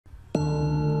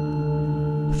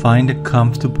Find a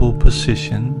comfortable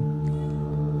position.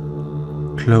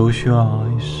 Close your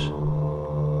eyes.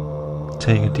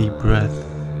 Take a deep breath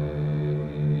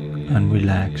and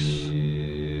relax.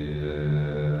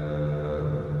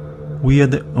 We are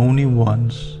the only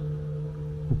ones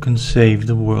who can save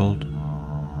the world.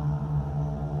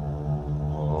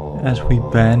 As we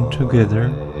band together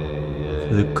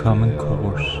for the common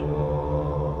cause,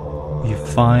 we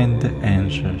find the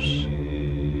answers.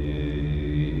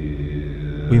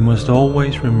 We must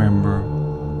always remember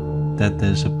that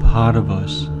there's a part of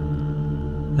us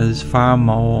that is far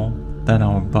more than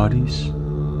our bodies,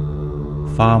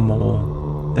 far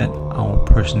more than our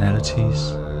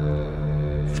personalities,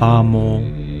 far more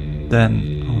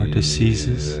than our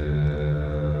diseases,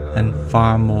 and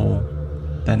far more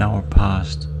than our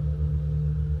past.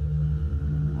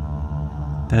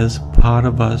 There's a part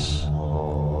of us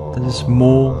that is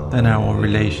more than our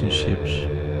relationships.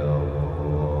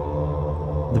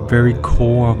 The very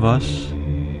core of us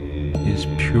is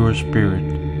pure spirit,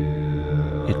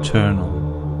 eternal.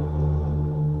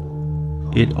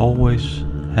 It always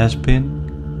has been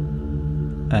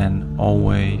and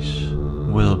always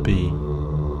will be.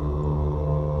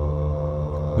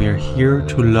 We are here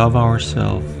to love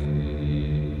ourselves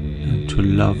and to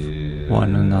love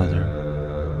one another.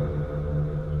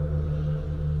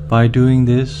 By doing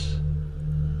this,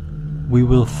 we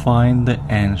will find the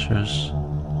answers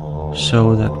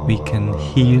so that we can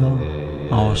heal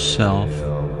ourselves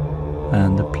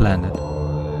and the planet.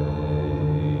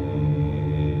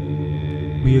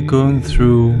 We are going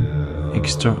through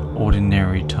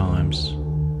extraordinary times.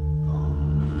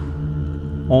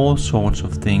 All sorts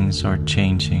of things are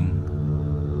changing.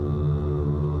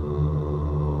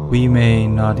 We may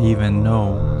not even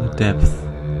know the depth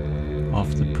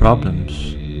of the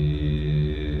problems,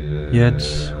 yet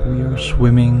we are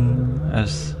swimming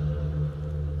as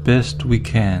best we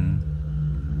can.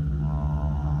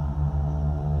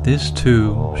 This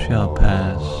too shall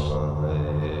pass,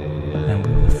 and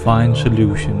we will find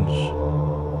solutions.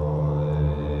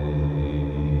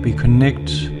 We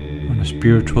connect on a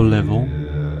spiritual level,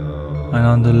 and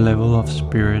on the level of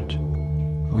spirit,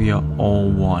 we are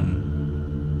all one.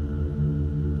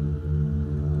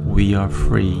 We are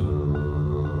free,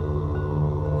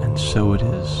 and so it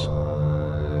is.